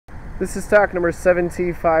This is stock number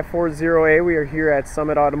 7T540A. We are here at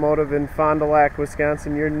Summit Automotive in Fond du Lac,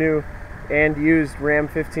 Wisconsin, your new and used Ram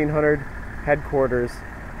 1500 headquarters.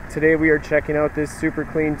 Today we are checking out this super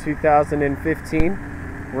clean 2015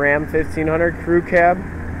 Ram 1500 crew cab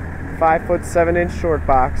 5'7"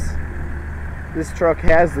 Shortbox. This truck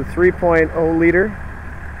has the 3.0 liter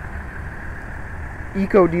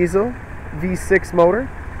Ecodiesel V6 motor.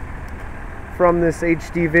 From this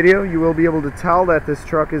HD video, you will be able to tell that this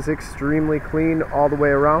truck is extremely clean all the way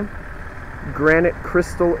around. Granite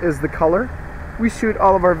crystal is the color. We shoot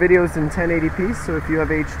all of our videos in 1080p, so if you have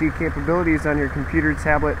HD capabilities on your computer,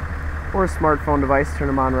 tablet, or smartphone device, turn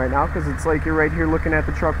them on right now, because it's like you're right here looking at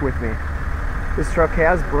the truck with me. This truck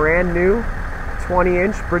has brand new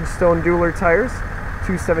 20-inch Bridgestone Dueler tires,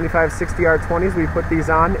 275/60R20s. We put these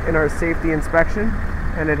on in our safety inspection.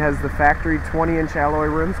 And it has the factory 20-inch alloy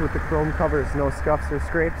rims with the chrome covers. No scuffs or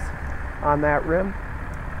scrapes on that rim.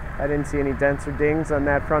 I didn't see any dents or dings on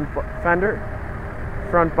that front fender.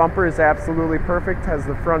 Front bumper is absolutely perfect. Has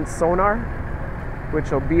the front sonar,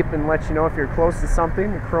 which will beep and let you know if you're close to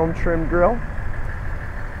something. The chrome trim grille.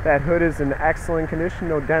 That hood is in excellent condition.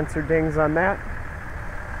 No dents or dings on that.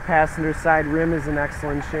 Passenger side rim is in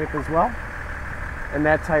excellent shape as well. And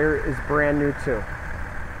that tire is brand new too.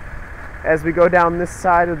 As we go down this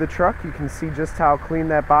side of the truck, you can see just how clean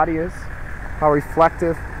that body is, how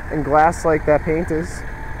reflective and glass-like that paint is.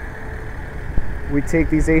 We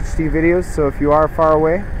take these HD videos, so if you are far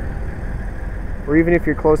away, or even if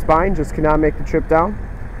you're close by and just cannot make the trip down,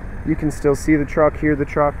 you can still see the truck, hear the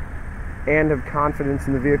truck, and have confidence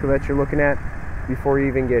in the vehicle that you're looking at before you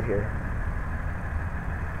even get here.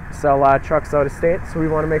 We sell a lot of trucks out of state, so we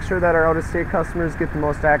want to make sure that our out-of-state customers get the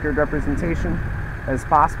most accurate representation as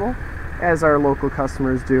possible, as our local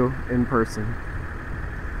customers do in person.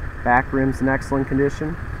 Back rims in excellent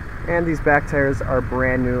condition, and these back tires are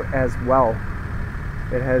brand new as well.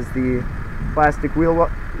 It has the plastic wheel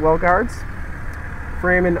well guards.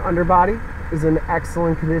 Frame and underbody is in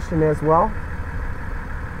excellent condition as well.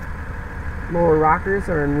 Lower rockers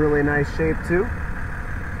are in really nice shape too.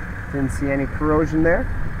 Didn't see any corrosion there.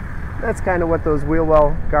 That's kind of what those wheel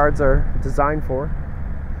well guards are designed for.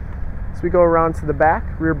 As we go around to the back,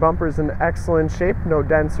 rear bumper is in excellent shape, no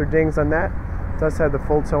dents or dings on that. It does have the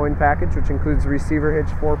full towing package, which includes receiver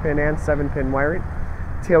hitch, 4-pin and 7-pin wiring.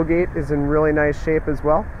 Tailgate is in really nice shape as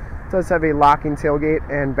well. It does have a locking tailgate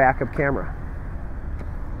and backup camera.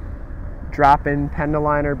 Drop-in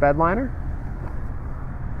penduliner bed liner.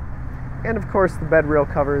 And of course the bed rail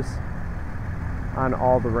covers on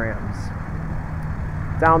all the Rams.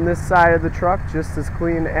 Down this side of the truck, just as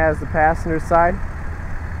clean as the passenger side.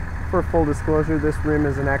 For full disclosure, this rim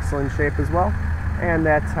is in excellent shape as well, and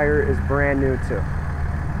that tire is brand new too.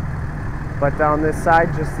 But down this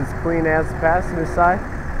side, just as clean as the passenger side,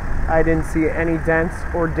 I didn't see any dents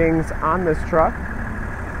or dings on this truck.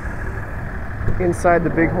 Inside, the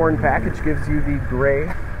Bighorn package gives you the gray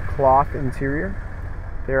cloth interior.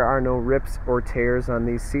 There are no rips or tears on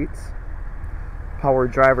these seats. Power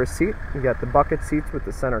driver seat, you got the bucket seats with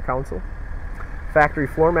the center console. Factory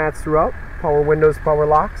floor mats throughout, power windows, power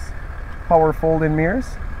locks. Power fold-in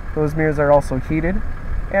mirrors. Those mirrors are also heated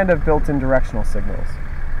and have built-in directional signals.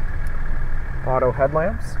 Auto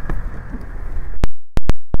headlamps.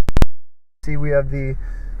 See, we have the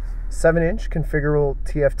 7-inch configurable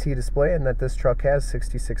TFT display, and that this truck has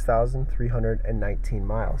 66,319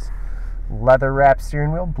 miles. Leather wrapped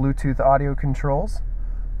steering wheel, Bluetooth audio controls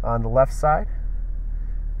on the left side,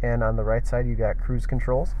 and on the right side you got cruise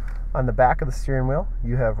controls. On the back of the steering wheel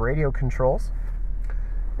you have radio controls.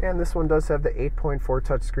 And this one does have the 8.4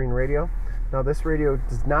 touchscreen radio. Now this radio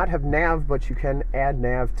does not have nav, but you can add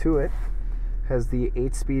nav to it. Has the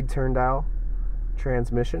 8-speed turn dial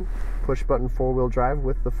transmission, push button 4-wheel drive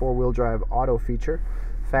with the 4-wheel drive auto feature,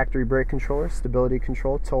 factory brake controller, stability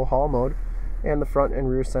control, tow haul mode, and the front and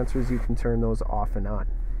rear sensors, you can turn those off and on.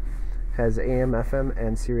 Has AM, FM,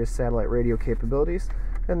 and Sirius satellite radio capabilities,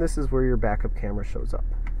 and this is where your backup camera shows up.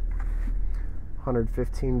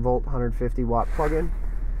 115 volt, 150 watt plug-in.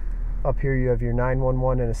 Up here you have your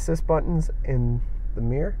 911 and assist buttons in the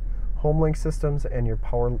mirror, Homelink systems, and your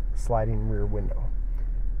power sliding rear window.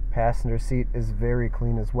 Passenger seat is very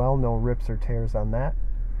clean as well, no rips or tears on that.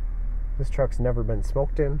 This truck's never been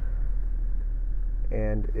smoked in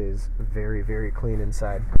and is very, very clean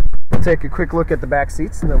inside. We'll take a quick look at the back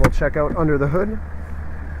seats and then we'll check out under the hood.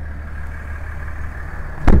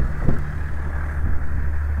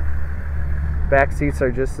 Back seats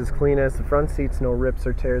are just as clean as the front seats, no rips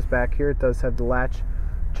or tears back here. It does have the Latch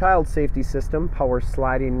child safety system, power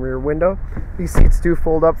sliding rear window. These seats do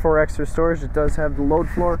fold up for extra storage. It does have the load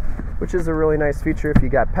floor, which is a really nice feature if you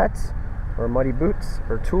got pets or muddy boots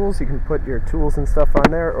or tools. You can put your tools and stuff on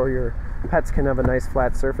there, or your pets can have a nice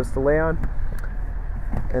flat surface to lay on.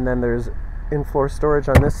 And then there's in-floor storage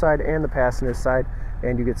on this side and the passenger side,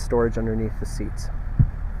 and you get storage underneath the seats.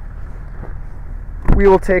 We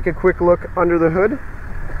will take a quick look under the hood.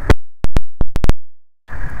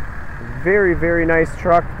 Very, very nice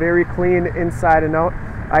truck, very clean inside and out.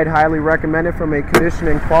 I'd highly recommend it from a condition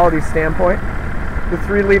and quality standpoint. The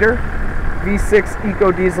 3-liter V6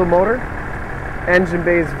 Ecodiesel motor. Engine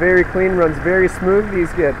bay is very clean, runs very smooth.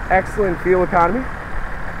 These get excellent fuel economy.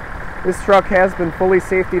 This truck has been fully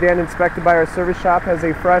safetied and inspected by our service shop, has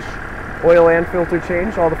a fresh oil and filter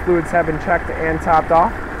change. All the fluids have been checked and topped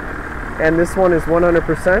off. And this one is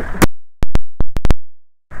 100%.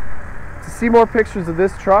 To see more pictures of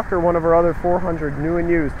this truck or one of our other 400 new and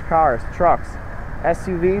used cars, trucks,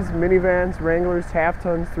 SUVs, minivans, Wranglers, half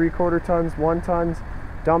tons, 3/4 tons, 1 tons,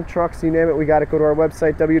 dump trucks, you name it, we got it. Go to our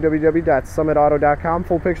website, www.summitauto.com.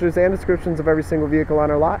 Full pictures and descriptions of every single vehicle on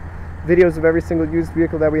our lot. Videos of every single used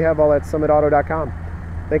vehicle that we have, all at summitauto.com.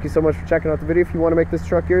 Thank you so much for checking out the video. If you want to make this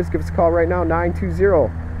truck yours, give us a call right now,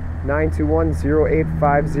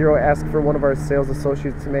 920-921-0850. Ask for one of our sales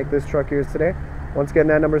associates to make this truck yours today. Once again,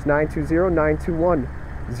 that number is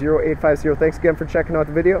 920-921-0850. Thanks again for checking out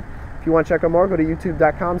the video. If you want to check out more, go to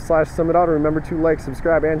youtube.com/summitauto. Remember to like,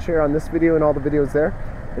 subscribe, and share on this video and all the videos there.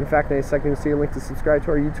 In fact, in a second, you'll see a link to subscribe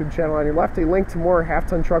to our YouTube channel on your left, a link to more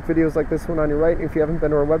half-ton truck videos like this one on your right. And if you haven't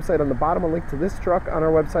been to our website, on the bottom, a link to this truck on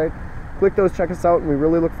our website. Click those, check us out, and we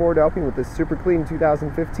really look forward to helping with this super clean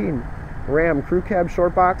 2015 Ram Crew Cab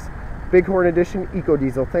Short Box Bighorn Edition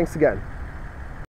Ecodiesel. Thanks again.